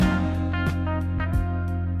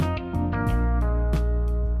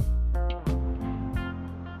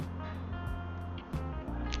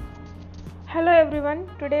Hello everyone,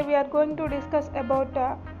 today we are going to discuss about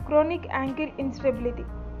chronic ankle instability.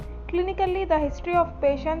 Clinically, the history of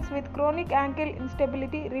patients with chronic ankle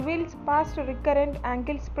instability reveals past recurrent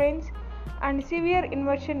ankle sprains and severe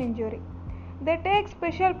inversion injury. They take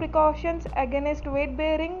special precautions against weight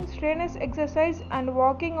bearing, strenuous exercise and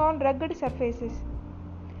walking on rugged surfaces.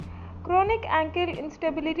 Chronic ankle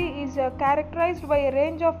instability is characterized by a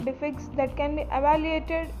range of defects that can be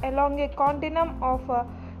evaluated along a continuum of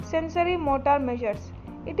sensory motor measures.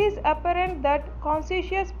 It is apparent that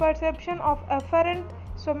conscious perception of afferent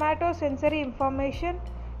somatosensory information,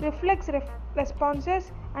 reflex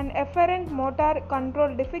responses, and afferent motor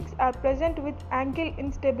control defects are present with ankle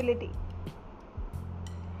instability.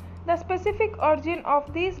 The specific origin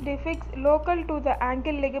of these defects local to the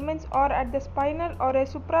ankle ligaments or at the spinal or a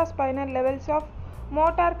supraspinal levels of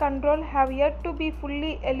motor control have yet to be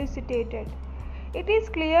fully elucidated. It is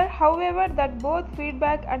clear, however, that both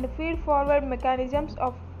feedback and feed-forward mechanisms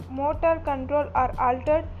of motor control are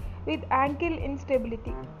altered with ankle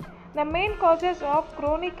instability. The main causes of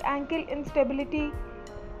chronic ankle instability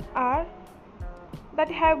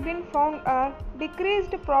that have been found are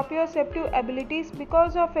decreased proprioceptive abilities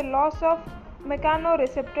because of a loss of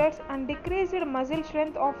mechanoreceptors and decreased muscle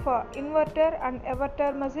strength of inverter and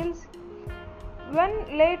everter muscles.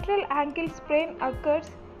 When lateral ankle sprain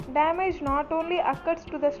occurs, damage not only occurs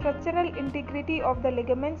to the structural integrity of the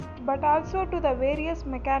ligaments but also to the various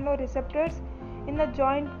mechanoreceptors in the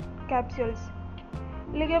joint capsules,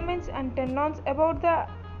 ligaments and tendons about the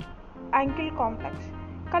ankle complex.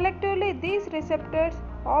 Collectively, these receptors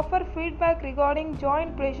offer feedback regarding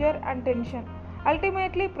joint pressure and tension,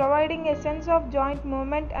 ultimately providing a sense of joint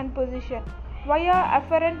movement and position. Via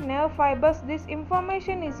afferent nerve fibers, this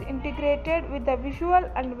information is integrated with the visual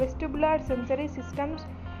and vestibular sensory systems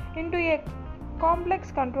into a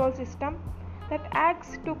complex control system that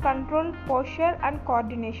acts to control posture and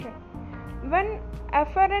coordination. When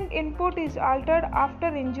afferent input is altered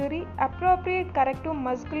after injury, appropriate corrective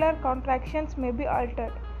muscular contractions may be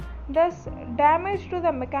altered. Thus, damage to the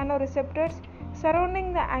mechanoreceptors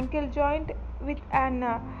surrounding the ankle joint with an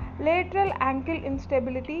lateral ankle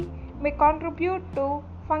instability may contribute to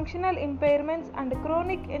functional impairments and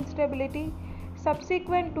chronic instability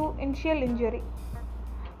subsequent to initial injury.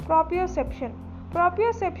 Proprioception.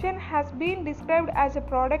 Proprioception has been described as a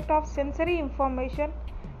product of sensory information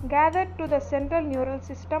gathered to the central neural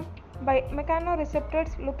system by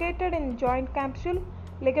mechanoreceptors located in joint capsule,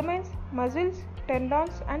 ligaments, muscles,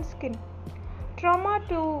 tendons, and skin. Trauma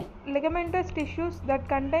to ligamentous tissues that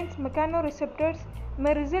contains mechanoreceptors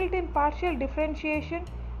may result in partial differentiation,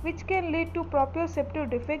 which can lead to proprioceptive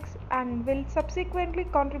defects and will subsequently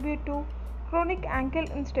contribute to chronic ankle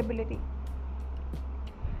instability.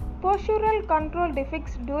 Postural control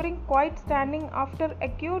defects during quiet standing after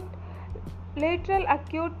lateral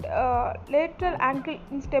ankle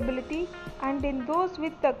instability and in those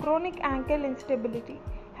with the chronic ankle instability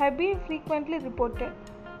have been frequently reported.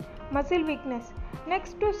 Muscle weakness.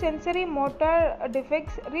 Next to sensory motor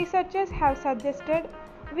defects, researchers have suggested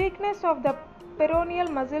weakness of the peroneal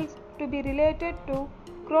muscles to be related to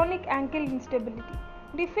chronic ankle instability.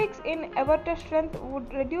 Defects in everter strength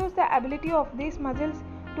would reduce the ability of these muscles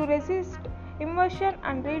to resist inversion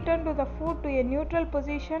and return to the foot to a neutral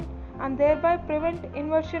position and thereby prevent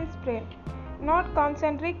inversion sprain. Not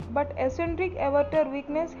concentric but eccentric everter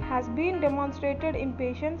weakness has been demonstrated in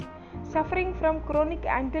patients suffering from chronic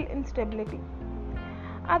ankle instability.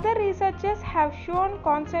 Other researchers have shown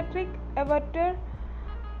concentric everter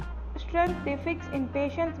strength defects in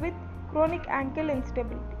patients with chronic ankle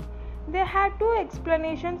instability. They had two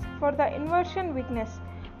explanations for the inversion weakness.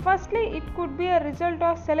 Firstly, it could be a result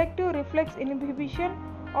of selective reflex inhibition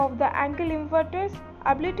of the ankle inverters'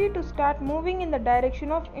 ability to start moving in the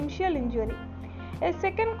direction of initial injury. A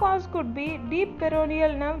second cause could be deep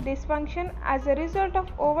peroneal nerve dysfunction as a result of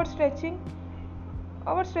overstretching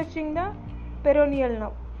the peroneal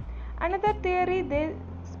nerve. Another theory they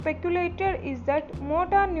speculated is that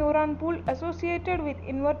motor neuron pool associated with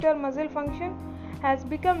inverter muscle function has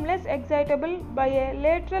become less excitable by a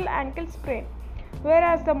lateral ankle sprain,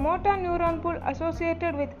 whereas the motor neuron pool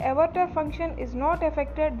associated with everter function is not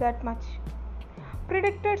affected that much.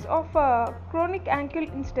 Predictors of chronic ankle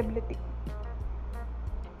instability.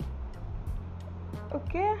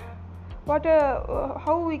 Okay,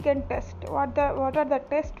 how we can test? What are the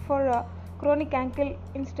tests for chronic ankle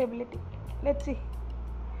instability? Let's see.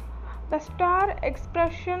 The STAR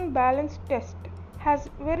expression balance test has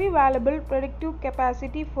very valuable predictive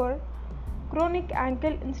capacity for chronic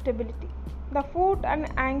ankle instability. The foot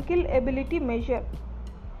and ankle ability measure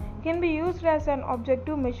can be used as an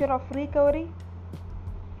objective measure of recovery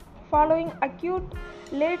following acute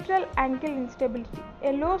lateral ankle instability.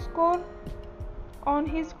 A low score on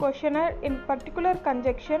his questionnaire, in particular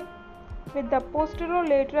conjunction with the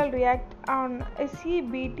posterolateral react on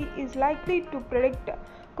SEBT, is likely to predict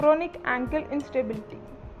chronic ankle instability.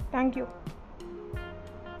 Thank you.